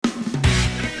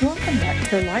Welcome back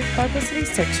to the Life Bible Study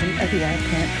section of the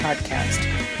iParent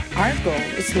Podcast. Our goal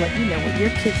is to let you know what your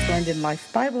kids learned in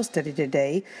Life Bible Study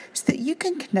today so that you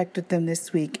can connect with them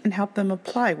this week and help them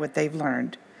apply what they've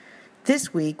learned.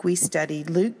 This week we studied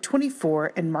Luke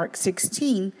 24 and Mark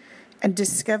 16 and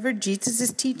discovered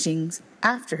Jesus' teachings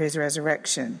after his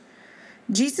resurrection.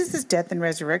 Jesus' death and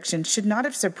resurrection should not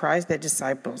have surprised the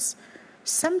disciples.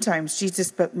 Sometimes Jesus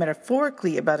spoke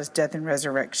metaphorically about his death and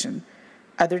resurrection.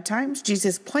 Other times,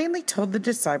 Jesus plainly told the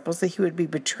disciples that he would be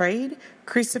betrayed,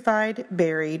 crucified,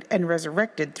 buried, and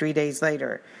resurrected 3 days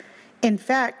later. In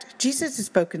fact, Jesus has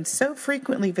spoken so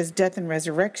frequently of his death and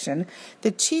resurrection,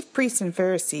 the chief priests and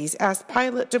Pharisees asked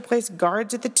Pilate to place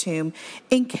guards at the tomb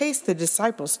in case the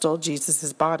disciples stole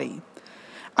Jesus' body.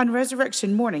 On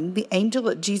resurrection morning, the angel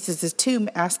at Jesus' tomb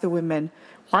asked the women,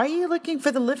 "Why are you looking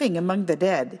for the living among the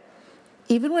dead?"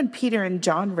 Even when Peter and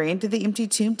John ran to the empty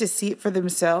tomb to see it for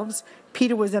themselves,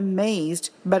 Peter was amazed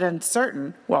but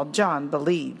uncertain, while John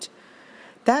believed.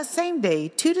 That same day,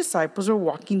 2 disciples were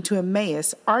walking to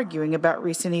Emmaus, arguing about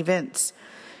recent events.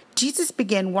 Jesus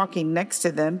began walking next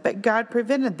to them, but God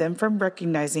prevented them from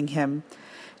recognizing him.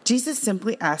 Jesus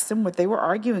simply asked them what they were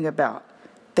arguing about.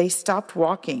 They stopped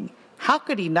walking. How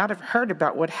could he not have heard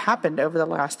about what happened over the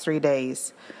last 3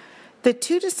 days? The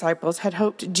 2 disciples had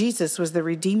hoped Jesus was the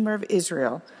Redeemer of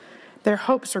Israel. Their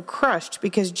hopes were crushed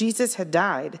because Jesus had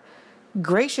died.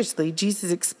 Graciously,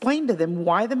 Jesus explained to them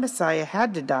why the Messiah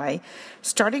had to die,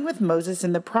 starting with Moses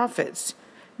and the prophets.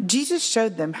 Jesus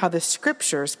showed them how the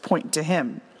scriptures point to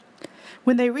him.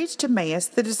 When they reached Emmaus,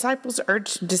 the disciples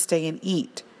urged him to stay and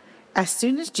eat. As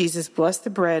soon as Jesus blessed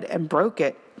the bread and broke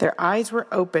it, their eyes were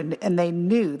opened and they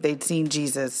knew they'd seen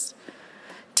Jesus.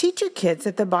 Teach your kids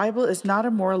that the Bible is not a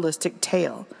moralistic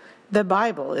tale. The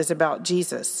Bible is about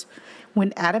Jesus.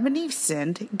 When Adam and Eve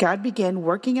sinned, God began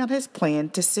working out his plan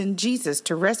to send Jesus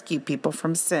to rescue people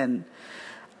from sin.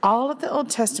 All of the Old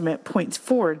Testament points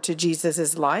forward to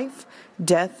Jesus' life,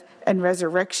 death, and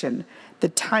resurrection, the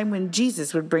time when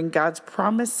Jesus would bring God's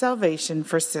promised salvation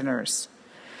for sinners.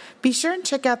 Be sure and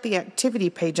check out the activity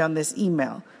page on this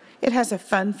email. It has a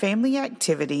fun family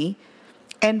activity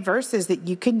and verses that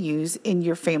you can use in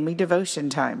your family devotion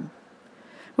time.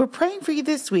 We're praying for you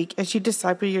this week as you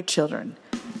disciple your children.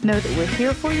 Know that we're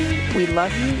here for you, we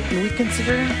love you, and we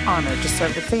consider it an honor to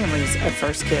serve the families of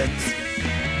First Kids.